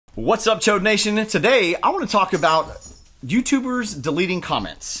What's up, Chode Nation? Today, I want to talk about YouTubers deleting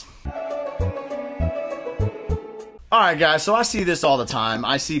comments. Alright guys, so I see this all the time.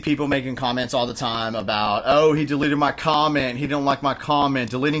 I see people making comments all the time about, oh, he deleted my comment, he didn't like my comment.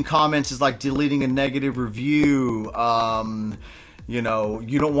 Deleting comments is like deleting a negative review. You know,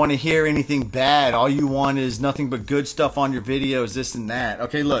 you don't want to hear anything bad. All you want is nothing but good stuff on your videos, this and that.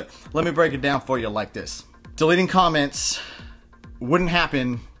 Okay, look, let me break it down for you like this. Deleting comments wouldn't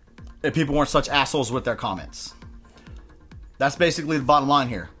happen if people weren't such assholes with their comments. That's basically the bottom line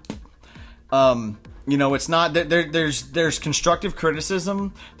here. You know, it's not that there's constructive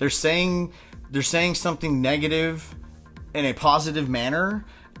criticism. They're saying something negative in a positive manner,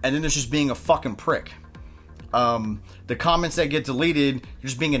 and then there's just being a fucking prick. The comments that get deleted, you're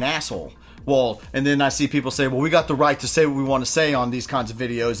just being an asshole. Well, and then I see people say, well, we got the right to say what we want to say on these kinds of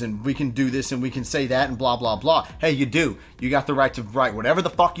videos, and we can do this and we can say that and blah, blah, blah. Hey, you do. You got the right to write whatever the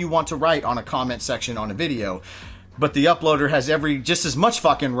fuck you want to write on a comment section on a video. But the uploader has just as much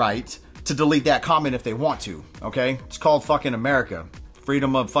fucking right to delete that comment if they want to, okay? It's called fucking America.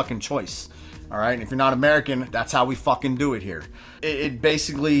 Freedom of fucking choice. All right, and if you're not American, that's how we fucking do it here. It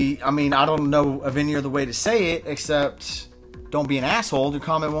basically, I mean, I don't know of any other way to say it except don't be an asshole. Your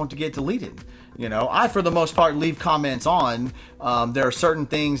comment won't get deleted. You know, I, for the most part, leave comments on. There are certain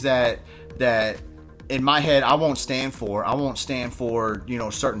things that in my head I won't stand for. I won't stand for, you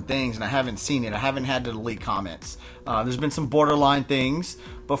know, certain things, and I haven't seen it. I haven't had to delete comments. There's been some borderline things,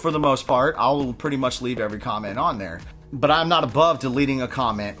 but for the most part, I'll pretty much leave every comment on there. But I'm not above deleting a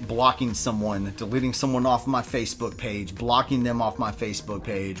comment, blocking someone, deleting someone off my Facebook page, blocking them off my Facebook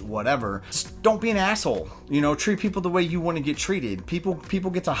page, whatever. Just don't be an asshole. You know, treat people the way you want to get treated. People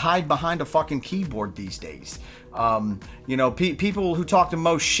get to hide behind a fucking keyboard these days. You know, people who talk the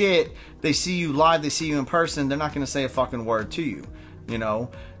most shit, they see you live, they see you in person, they're not going to say a fucking word to you. You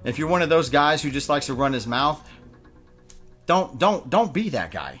know, if you're one of those guys who just likes to run his mouth, don't be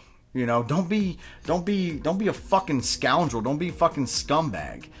that guy. You know, don't be a fucking scoundrel. Don't be a fucking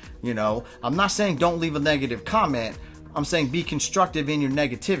scumbag. You know, I'm not saying don't leave a negative comment. I'm saying be constructive in your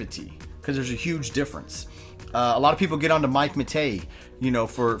negativity, because there's a huge difference. A lot of people get onto Mike Matei, you know,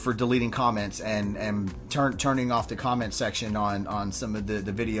 for deleting comments and turning off the comment section on some of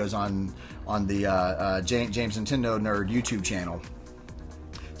the videos on the James Nintendo Nerd YouTube channel.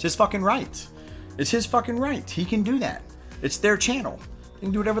 It's his fucking right. It's his fucking right. He can do that. It's their channel. They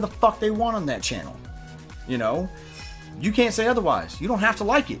can do whatever the fuck they want on that channel. You know? You can't say otherwise. You don't have to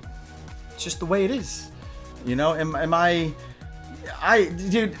like it. It's just the way it is. You know? Dude,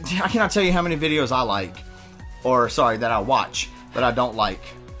 I cannot tell you how many videos I like. Or, sorry, that I watch. That I don't like.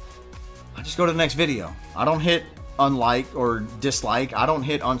 I just go to the next video. I don't hit unlike or dislike. I don't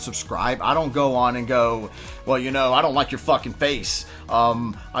hit unsubscribe. I don't go on and go, well, you know, I don't like your fucking face.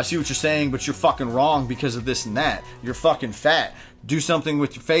 I see what you're saying, but you're fucking wrong because of this and that. You're fucking fat. Do something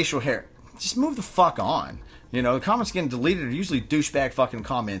with your facial hair. Just move the fuck on. You know, the comments getting deleted are usually douchebag fucking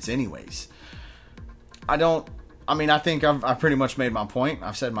comments anyways. I think I've pretty much made my point.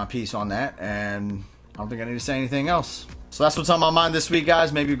 I've said my piece on that, and I don't think I need to say anything else. So that's what's on my mind this week,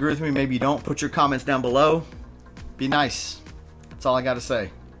 guys. Maybe you agree with me, maybe you don't. Put your comments down below. Be nice. That's all I got to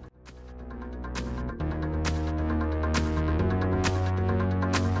say.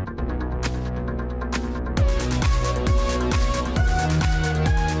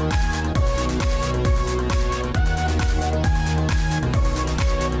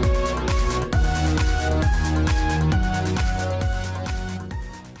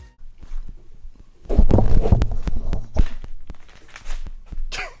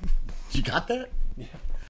 You got that?